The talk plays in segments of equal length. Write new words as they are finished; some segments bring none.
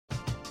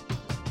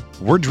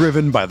We're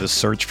driven by the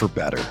search for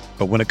better.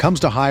 But when it comes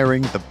to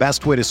hiring, the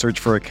best way to search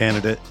for a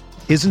candidate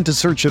isn't to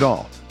search at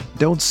all.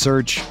 Don't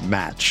search,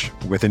 match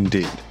with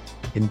Indeed.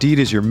 Indeed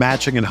is your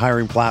matching and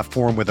hiring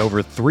platform with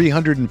over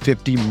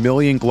 350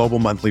 million global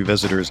monthly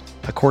visitors,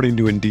 according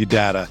to Indeed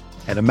data,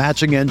 and a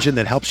matching engine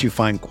that helps you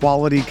find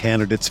quality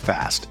candidates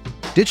fast.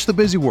 Ditch the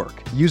busy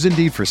work. Use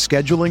Indeed for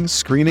scheduling,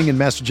 screening, and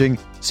messaging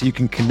so you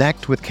can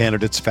connect with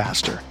candidates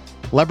faster.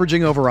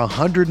 Leveraging over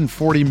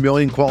 140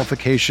 million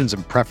qualifications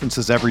and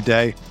preferences every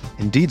day,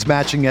 Indeed's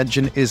matching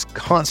engine is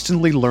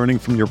constantly learning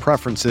from your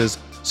preferences,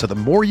 so the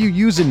more you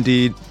use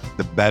Indeed,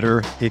 the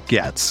better it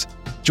gets.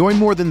 Join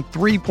more than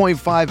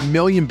 3.5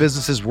 million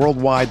businesses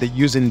worldwide that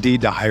use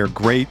Indeed to hire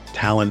great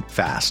talent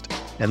fast.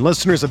 And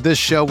listeners of this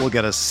show will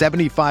get a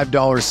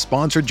 $75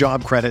 sponsored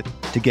job credit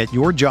to get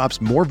your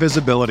jobs more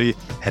visibility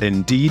at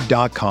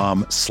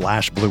Indeed.com/Blue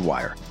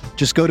Wire.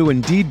 Just go to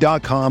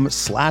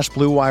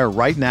Indeed.com/Blue Wire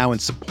right now and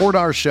support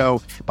our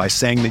show by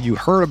saying that you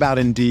heard about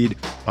Indeed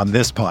on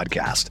this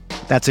podcast.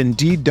 That's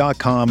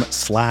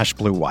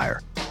Indeed.com/Blue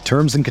Wire.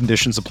 Terms and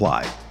conditions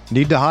apply.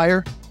 Need to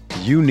hire?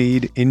 You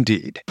need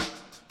Indeed.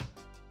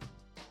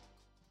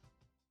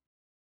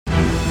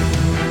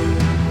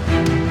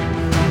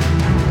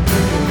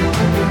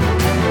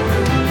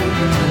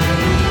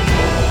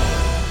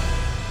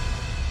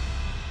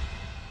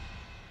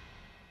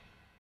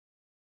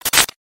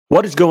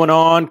 What is going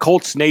on,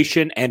 Colts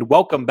Nation, and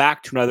welcome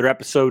back to another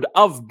episode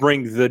of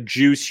Bring the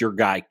Juice. Your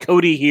guy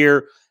Cody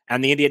here,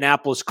 and the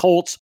Indianapolis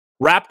Colts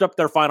wrapped up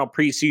their final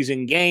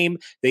preseason game.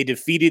 They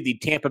defeated the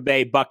Tampa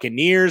Bay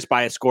Buccaneers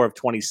by a score of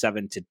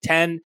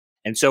 27-10.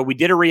 And so we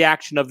did a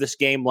reaction of this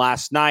game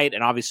last night,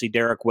 and obviously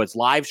Derek was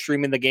live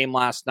streaming the game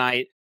last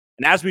night.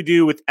 And as we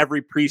do with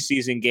every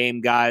preseason game,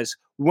 guys,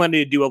 we wanted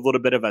to do a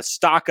little bit of a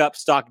stock up,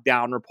 stock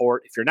down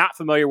report. If you're not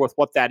familiar with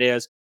what that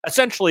is,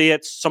 essentially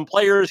it's some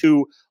players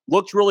who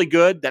looked really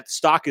good, that the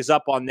stock is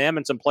up on them,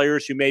 and some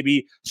players who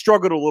maybe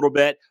struggled a little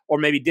bit or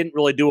maybe didn't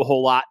really do a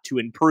whole lot to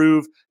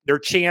improve their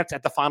chance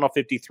at the final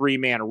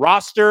 53-man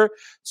roster.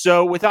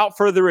 So without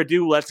further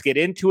ado, let's get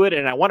into it.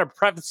 And I want to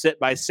preface it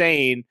by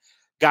saying,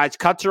 guys,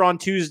 cuts are on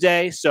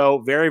Tuesday.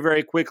 So very,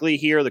 very quickly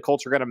here, the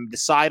Colts are going to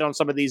decide on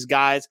some of these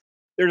guys.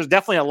 There's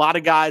definitely a lot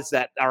of guys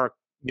that are,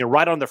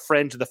 right on the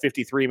fringe of the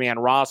 53-man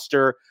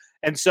roster.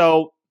 And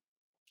so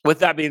with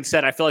that being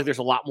said, I feel like there's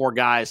a lot more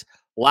guys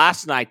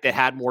last night that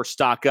had more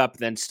stock up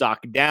than stock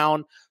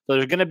down. So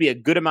there's going to be a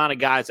good amount of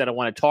guys that I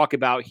want to talk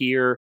about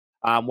here.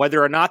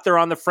 Whether or not they're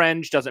on the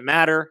fringe doesn't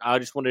matter. I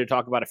just wanted to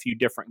talk about a few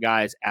different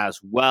guys as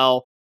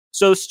well.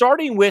 So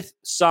starting with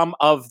some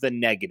of the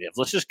negatives,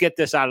 let's just get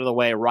this out of the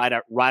way right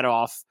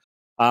off.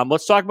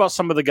 Let's talk about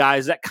some of the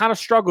guys that kind of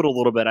struggled a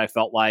little bit. I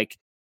felt like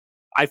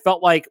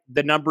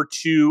the number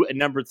 2 and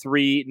number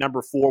 3,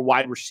 number 4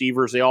 wide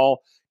receivers, they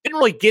all didn't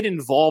really get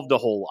involved a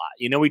whole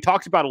lot. We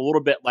talked about a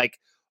little bit like,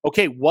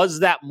 okay,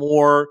 was that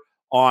more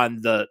on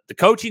the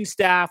coaching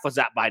staff? Was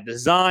that by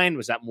design?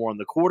 Was that more on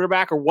the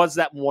quarterback? Or was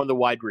that more on the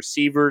wide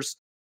receivers?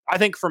 I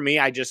think for me,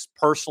 I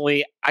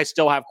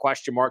still have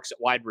question marks at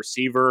wide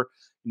receiver.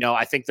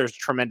 I think there's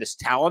tremendous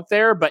talent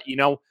there, but,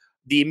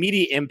 the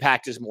immediate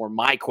impact is more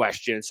my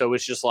question. So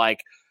it's just like,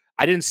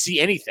 I didn't see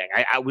anything.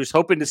 I was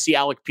hoping to see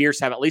Alec Pierce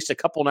have at least a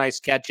couple nice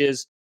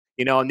catches,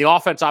 and the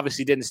offense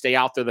obviously didn't stay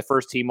out there, the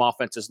first team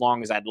offense, as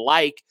long as I'd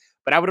like,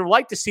 but I would have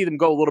liked to see them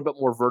go a little bit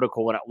more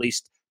vertical and at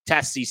least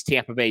test these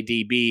Tampa Bay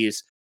DBs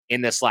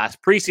in this last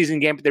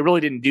preseason game, but they really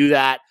didn't do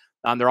that.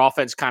 Their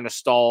offense kind of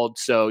stalled.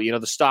 So,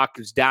 the stock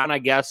is down, I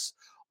guess,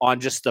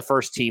 on just the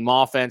first team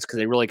offense because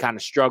they really kind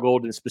of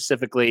struggled, and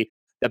specifically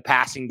the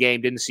passing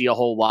game didn't see a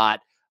whole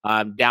lot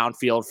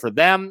downfield for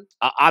them.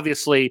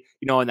 Obviously,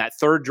 in that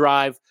third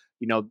drive,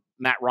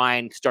 Matt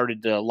Ryan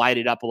started to light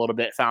it up a little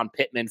bit, found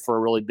Pittman for a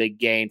really big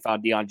gain,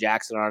 found Deion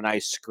Jackson on a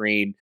nice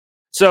screen.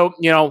 So,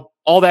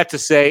 all that to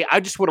say, I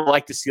just would have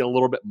liked to see a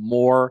little bit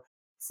more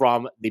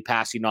from the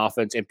passing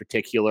offense in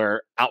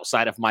particular,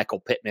 outside of Michael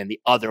Pittman, the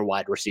other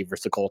wide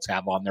receivers the Colts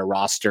have on their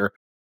roster.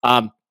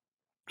 Kind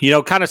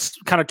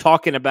of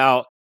talking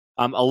about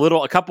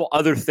a couple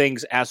other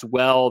things as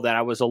well that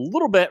I was a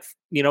little bit,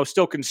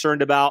 still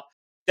concerned about.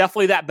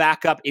 Definitely that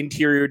backup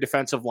interior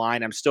defensive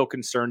line. I'm still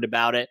concerned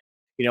about it.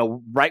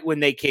 Right when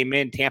they came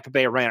in, Tampa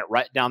Bay ran it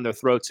right down their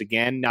throats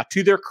again. Now,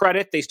 to their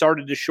credit, they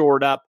started to shore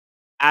it up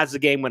as the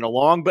game went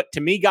along. But to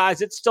me,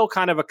 guys, it's still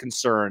kind of a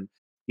concern.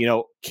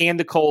 Can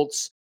the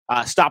Colts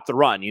stop the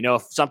run?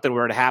 If something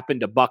were to happen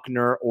to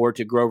Buckner or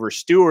to Grover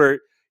Stewart,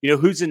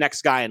 who's the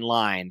next guy in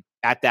line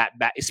at that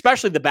back?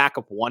 Especially the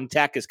backup one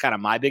tech is kind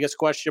of my biggest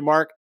question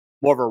mark.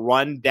 More of a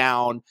run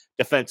down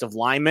defensive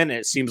lineman. And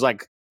it seems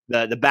like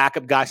the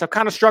backup guys have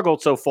kind of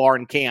struggled so far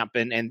in camp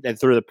and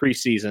through the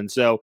preseason.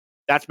 So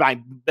that's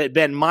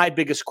been my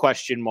biggest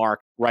question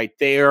mark right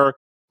there.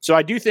 So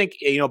I do think,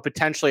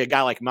 potentially a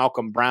guy like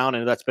Malcolm Brown,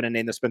 and that's been a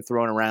name that's been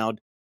thrown around,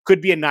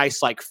 could be a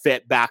nice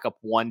fit backup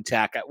one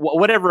tech.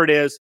 Whatever it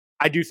is,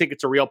 I do think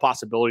it's a real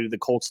possibility the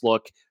Colts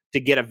look to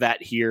get a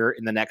vet here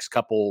in the next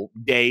couple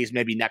days,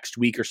 maybe next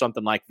week or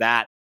something like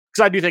that,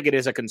 because I do think it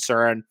is a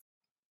concern.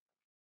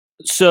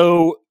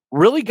 So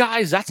really,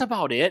 guys, that's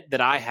about it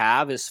that I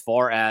have as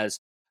far as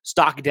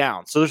stock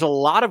down. So there's a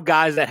lot of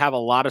guys that have a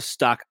lot of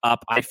stock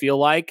up, I feel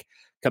like,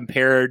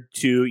 compared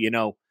to,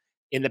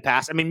 in the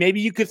past. I mean, maybe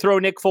you could throw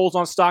Nick Foles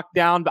on stock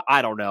down, but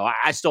I don't know.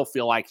 I still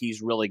feel like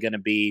he's really going to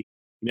be,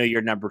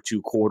 your number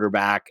 2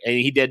 quarterback. And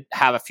he did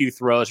have a few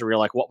throws where you're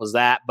like, what was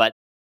that? But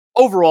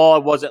overall, I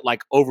wasn't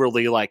like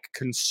overly like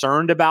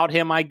concerned about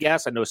him, I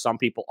guess. I know some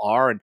people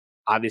are. And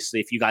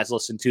obviously, if you guys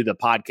listened to the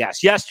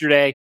podcast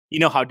yesterday, you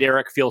know how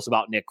Derek feels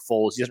about Nick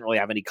Foles. He doesn't really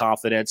have any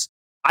confidence.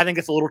 I think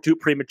it's a little too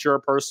premature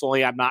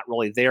personally. I'm not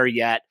really there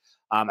yet.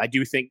 I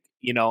do think,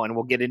 and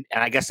we'll get in,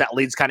 and I guess that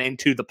leads kind of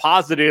into the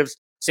positives.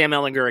 Sam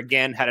Ehlinger,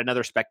 again, had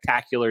another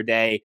spectacular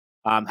day,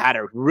 had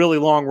a really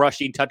long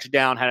rushing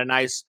touchdown, had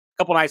a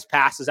couple nice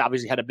passes,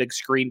 obviously had a big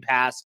screen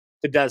pass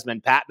to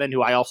Desmond Patman,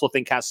 who I also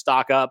think has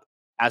stock up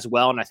as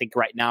well. And I think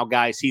right now,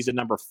 guys, he's a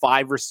number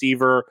 5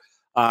 receiver.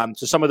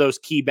 So some of those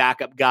key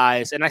backup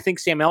guys. And I think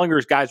Sam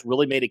Ehlinger's guys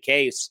really made a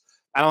case.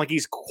 I don't think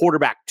he's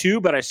quarterback 2,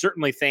 but I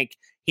certainly think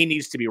he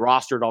needs to be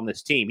rostered on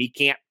this team. He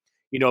can't,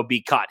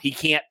 be cut. He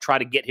can't try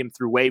to get him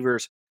through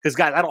waivers because,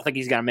 guys, I don't think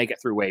he's going to make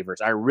it through waivers.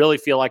 I really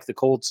feel like the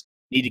Colts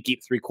need to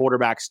keep 3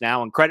 quarterbacks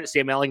now, and credit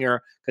Sam Ehlinger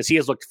because he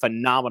has looked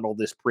phenomenal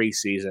this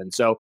preseason.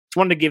 So just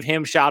wanted to give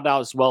him shout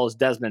out as well as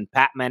Desmond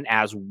Patman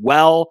as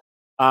well.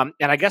 And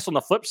I guess on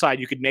the flip side,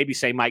 you could maybe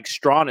say Mike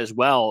Strawn as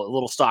well, a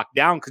little stock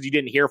down because you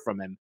didn't hear from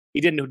him.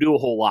 He didn't do a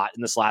whole lot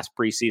in this last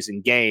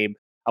preseason game.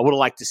 I would have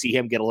liked to see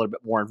him get a little bit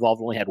more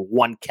involved. Only had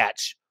 1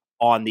 catch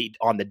on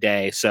the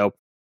day. So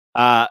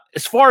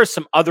as far as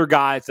some other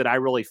guys that I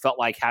really felt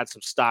like had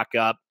some stock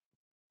up,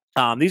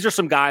 these are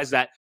some guys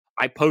that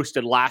I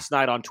posted last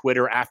night on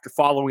Twitter after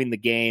following the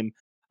game.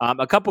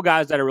 A couple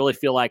guys that I really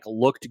feel like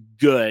looked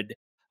good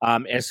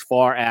as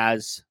far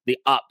as the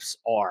ups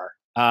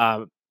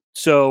are.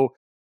 So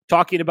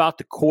talking about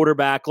the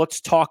quarterback, let's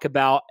talk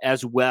about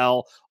as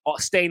well,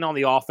 staying on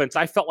the offense.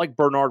 I felt like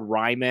Bernhard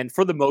Raimann,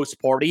 for the most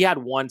part, he had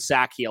 1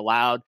 sack he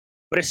allowed,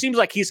 but it seems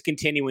like he's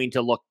continuing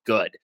to look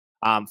good.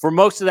 For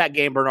most of that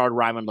game, Bernhard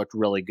Raimann looked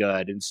really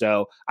good. And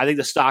so I think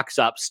the stock's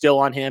up still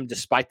on him,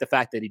 despite the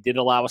fact that he did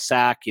allow a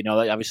sack.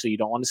 Obviously you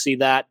don't want to see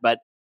that, but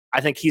I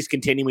think he's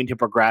continuing to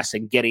progress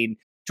and getting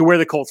to where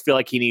the Colts feel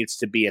like he needs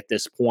to be at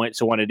this point.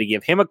 So wanted to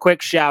give him a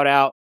quick shout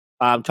out.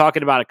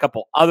 Talking about a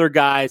couple other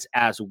guys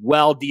as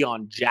well.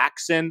 Deion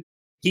Jackson,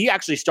 he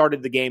actually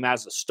started the game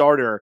as a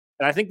starter.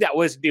 And I think that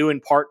was due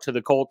in part to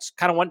the Colts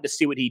kind of wanting to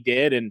see what he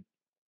did. And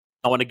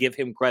I want to give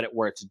him credit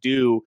where it's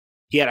due.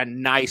 He had a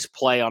nice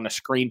play on a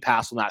screen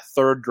pass on that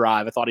 3rd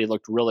drive. I thought he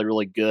looked really,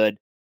 really good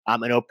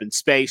in open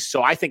space.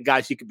 So I think,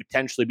 guys, he could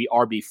potentially be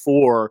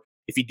RB4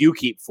 if you do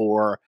keep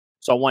 4.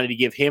 So I wanted to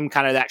give him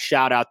kind of that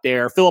shout out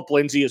there. Phillip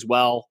Lindsay as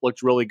well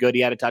looked really good.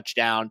 He had a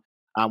touchdown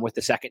with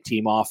the second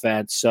team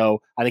offense.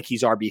 So I think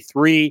he's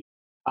RB3.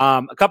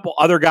 A couple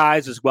other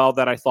guys as well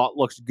that I thought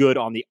looked good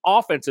on the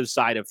offensive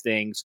side of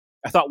things.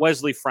 I thought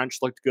Wesley French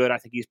looked good. I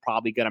think he's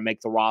probably going to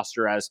make the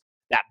roster as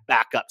that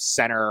backup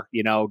center,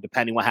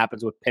 depending what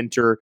happens with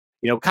Pinter,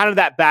 kind of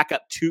that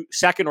backup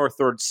 2nd or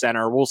 3rd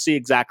center. We'll see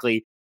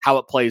exactly how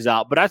it plays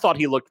out. But I thought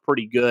he looked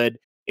pretty good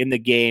in the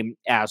game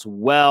as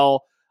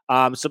well.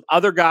 Some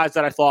other guys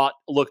that I thought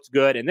looked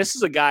good. And this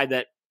is a guy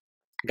that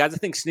guys I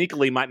think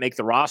sneakily might make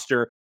the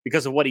roster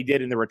because of what he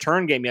did in the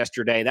return game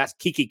yesterday. That's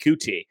Keke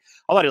Coutee.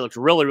 I thought he looked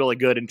really, really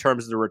good in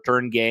terms of the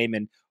return game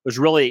and was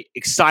really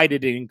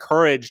excited and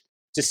encouraged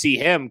to see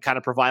him kind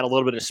of provide a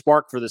little bit of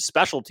spark for the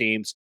special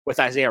teams with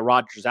Isaiah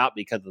Rodgers out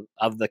because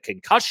of the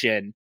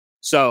concussion.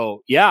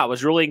 So, yeah, I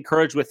was really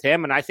encouraged with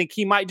him, and I think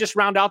he might just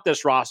round out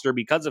this roster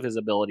because of his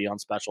ability on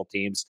special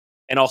teams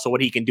and also what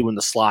he can do in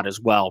the slot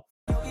as well.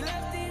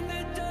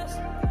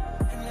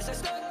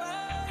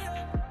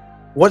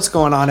 What's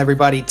going on,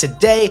 everybody?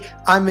 Today,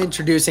 I'm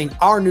introducing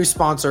our new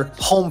sponsor,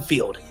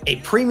 Homefield, a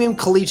premium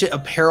collegiate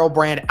apparel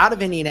brand out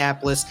of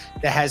Indianapolis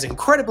that has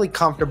incredibly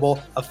comfortable,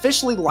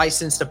 officially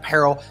licensed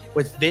apparel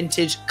with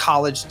vintage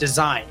college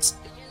designs.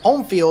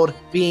 Homefield,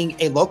 being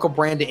a local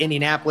brand to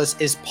Indianapolis,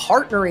 is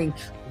partnering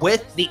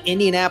with the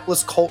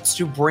Indianapolis Colts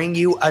to bring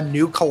you a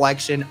new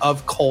collection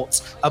of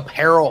Colts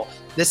apparel.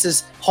 This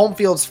is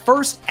Homefield's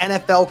first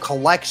NFL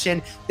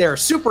collection. They're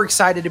super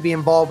excited to be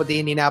involved with the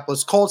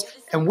Indianapolis Colts,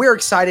 and we're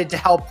excited to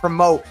help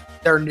promote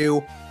their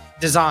new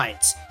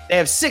designs. They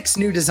have 6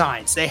 new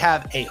designs. They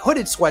have a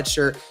hooded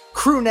sweatshirt,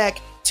 crew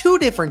neck, 2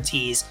 different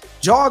tees,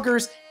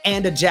 joggers,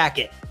 and a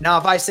jacket. Now,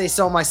 if I say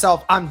so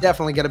myself, I'm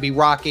definitely going to be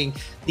rocking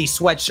the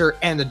sweatshirt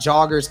and the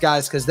joggers,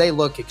 guys, because they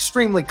look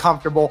extremely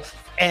comfortable,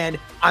 and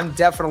I'm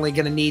definitely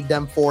going to need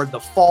them for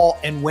the fall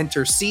and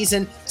winter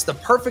season. It's the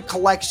perfect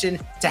collection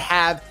to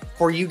have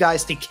for you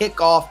guys to kick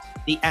off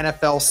the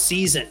NFL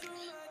season.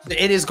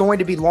 It is going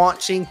to be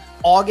launching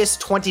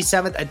August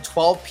 27th at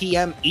 12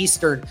 p.m.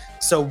 Eastern,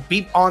 so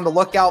be on the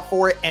lookout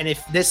for it. And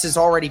if this is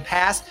already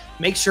passed,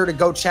 make sure to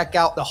go check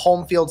out the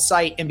Homefield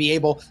site and be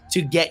able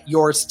to get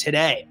yours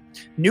today.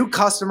 New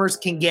customers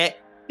can get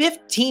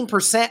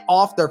 15%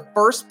 off their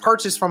first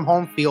purchase from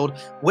Homefield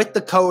with the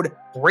code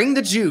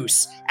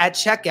BRINGTHEJUICE at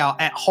checkout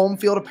at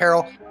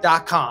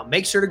homefieldapparel.com.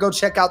 Make sure to go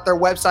check out their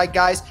website,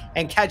 guys,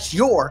 and catch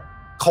your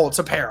Colts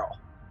apparel.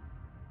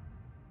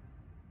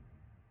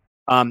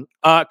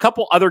 A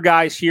couple other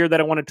guys here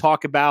that I want to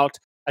talk about.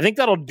 I think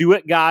that'll do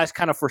it, guys,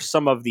 kind of for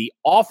some of the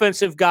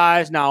offensive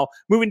guys. Now,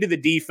 moving to the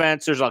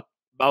defense, there's a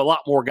lot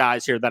more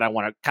guys here that I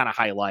want to kind of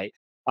highlight.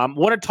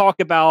 Want to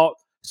talk about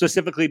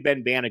specifically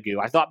Ben Banogu.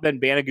 I thought Ben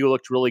Banogu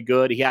looked really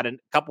good. He had a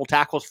couple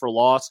tackles for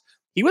loss.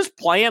 He was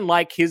playing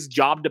like his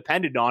job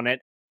depended on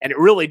it, and it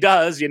really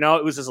does. It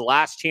was his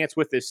last chance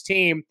with this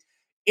team.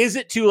 Is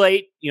it too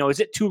late? Is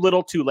it too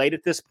little too late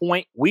at this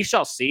point? We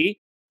shall see.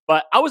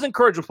 But I was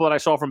encouraged with what I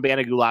saw from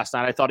Banogu last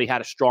night. I thought he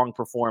had a strong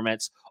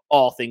performance,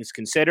 all things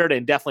considered,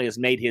 and definitely has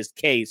made his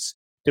case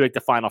to make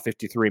the final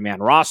 53-man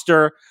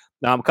roster.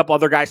 A couple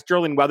other guys.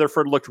 Sterling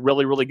Weatherford looked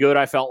really, really good.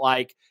 I felt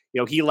like,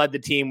 he led the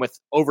team with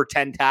over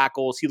 10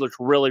 tackles. He looked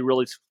really,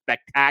 really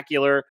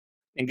spectacular.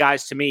 And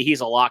guys, to me, he's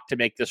a lock to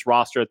make this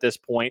roster at this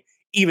point,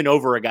 even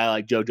over a guy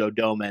like JoJo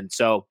Domann.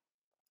 So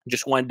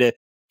just wanted to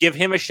give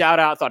him a shout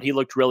out. I thought he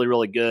looked really,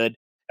 really good.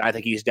 I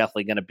think he's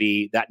definitely going to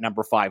be that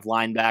number 5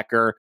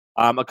 linebacker.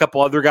 A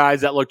couple other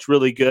guys that looked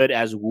really good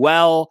as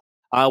well.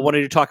 I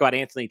wanted to talk about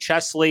Anthony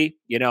Chesley.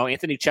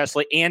 Anthony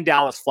Chesley and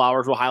Dallas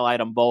Flowers. We'll highlight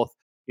them both.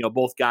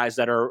 Both guys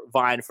that are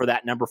vying for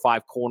that number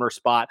 5 corner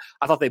spot.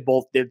 I thought they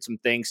both did some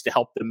things to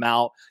help them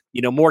out.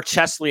 More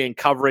Chesley in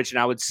coverage, and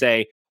I would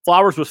say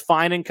Flowers was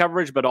fine in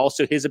coverage, but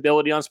also his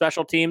ability on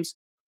special teams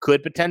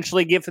could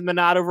potentially give him the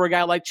nod over a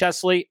guy like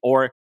Chesley,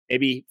 or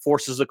maybe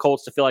forces the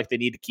Colts to feel like they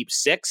need to keep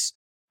 6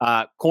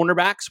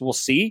 cornerbacks. We'll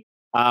see.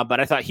 But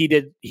I thought he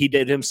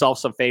did himself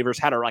some favors,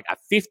 had a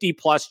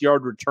 50-plus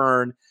yard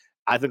return,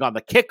 I think, on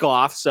the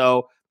kickoff.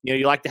 So,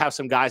 you like to have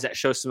some guys that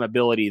show some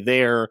ability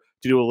there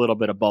to do a little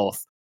bit of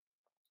both.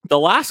 The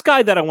last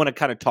guy that I want to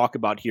kind of talk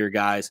about here,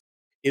 guys,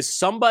 is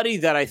somebody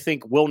that I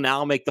think will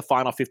now make the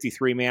final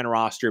 53-man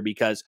roster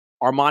because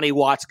Armani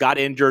Watts got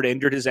injured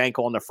his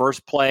ankle on the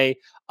first play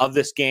of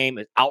this game,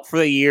 is out for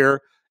the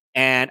year.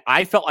 And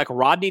I felt like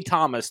Rodney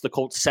Thomas, the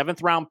Colts'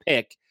 7th-round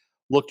pick,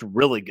 looked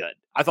really good.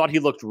 I thought he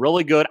looked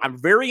really good. I'm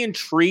very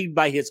intrigued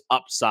by his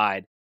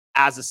upside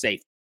as a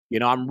safety.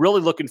 I'm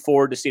really looking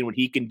forward to seeing what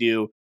he can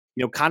do,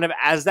 kind of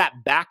as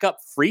that backup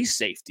free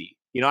safety.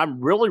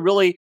 I'm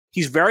really,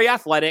 he's very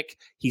athletic.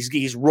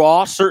 He's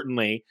raw,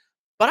 certainly.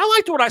 But I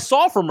liked what I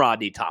saw from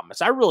Rodney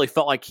Thomas. I really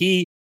felt like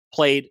he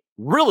played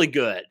really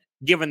good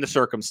given the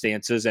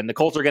circumstances, and the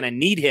Colts are going to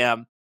need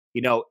him,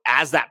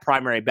 as that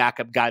primary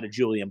backup guy to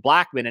Julian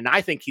Blackmon. And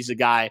I think he's a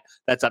guy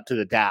that's up to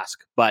the task.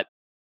 But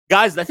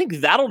guys, I think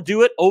that'll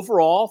do it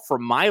overall for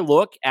my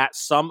look at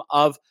some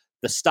of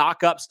the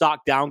stock up,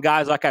 stock down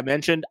guys. Like I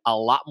mentioned, a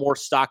lot more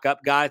stock up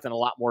guys and a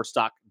lot more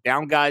stock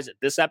down guys at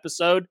this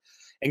episode.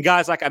 And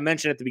guys, like I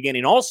mentioned at the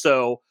beginning,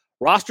 also,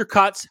 roster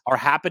cuts are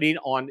happening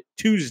on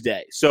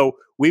Tuesday. So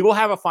we will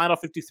have a final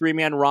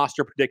 53-man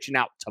roster prediction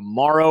out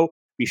tomorrow.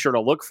 Be sure to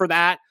look for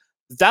that.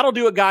 That'll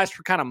do it, guys,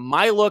 for kind of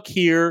my look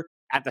here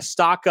at the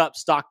stock up,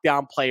 stock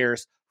down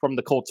players from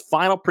the Colts'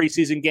 final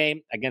preseason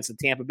game against the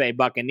Tampa Bay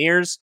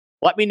Buccaneers.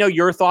 Let me know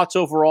your thoughts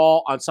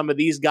overall on some of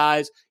these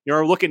guys.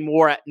 We're looking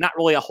more at not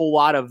really a whole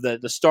lot of the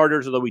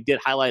starters, although we did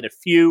highlight a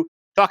few.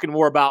 Talking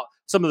more about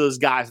some of those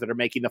guys that are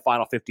making the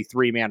final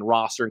 53-man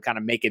roster and kind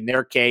of making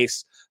their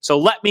case. So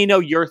let me know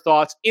your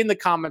thoughts in the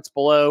comments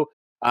below.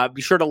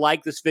 Be sure to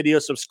like this video,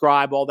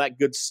 subscribe, all that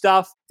good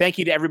stuff. Thank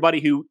you to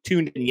everybody who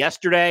tuned in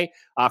yesterday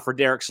for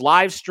Derek's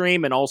live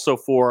stream, and also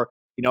for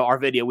our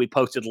video we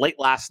posted late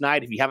last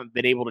night. If you haven't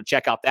been able to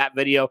check out that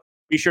video,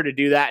 be sure to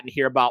do that and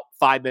hear about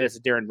 5 minutes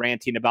of Darren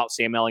ranting about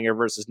Sam Ehlinger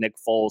versus Nick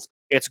Foles.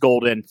 It's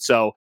golden.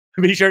 So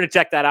be sure to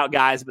check that out,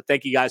 guys. But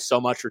thank you guys so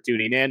much for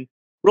tuning in.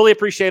 Really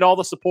appreciate all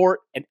the support.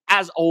 And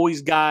as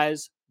always,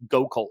 guys,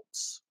 go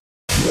Colts.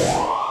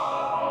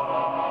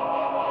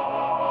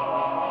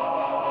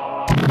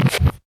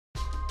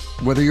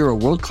 Whether you're a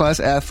world-class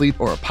athlete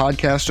or a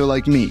podcaster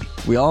like me,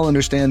 we all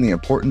understand the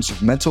importance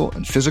of mental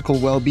and physical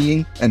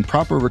well-being and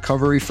proper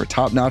recovery for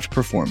top-notch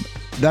performance.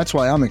 That's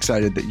why I'm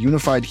excited that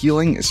Unified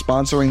Healing is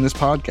sponsoring this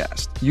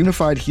podcast.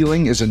 Unified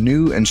Healing is a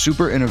new and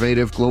super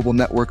innovative global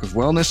network of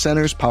wellness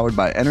centers powered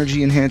by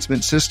Energy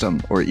Enhancement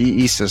System, or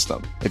EE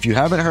System. If you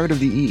haven't heard of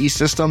the EE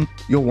System,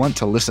 you'll want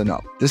to listen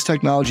up. This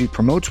technology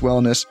promotes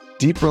wellness,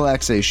 deep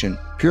relaxation,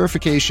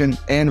 purification,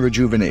 and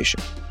rejuvenation.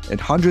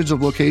 At hundreds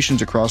of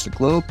locations across the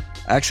globe,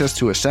 access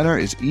to a center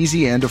is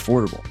easy and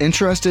affordable.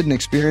 Interested in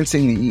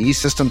experiencing the EE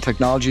System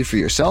technology for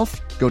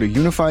yourself? Go to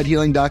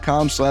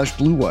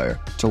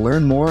unifiedhealing.com/bluewire to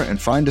learn more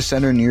and find a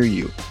center near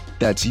you.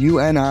 That's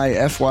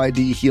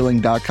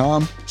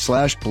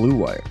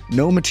unifydhealing.com/bluewire.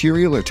 No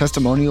material or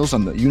testimonials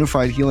on the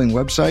Unified Healing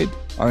website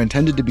are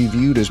intended to be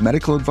viewed as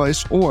medical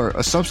advice or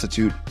a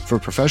substitute for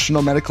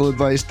professional medical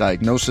advice,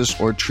 diagnosis,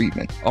 or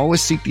treatment.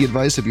 Always seek the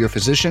advice of your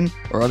physician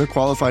or other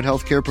qualified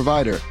healthcare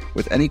provider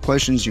with any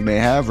questions you may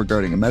have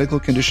regarding a medical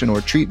condition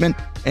or treatment,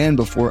 and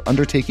before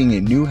undertaking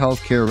a new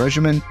healthcare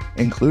regimen,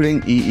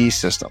 including EE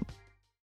System.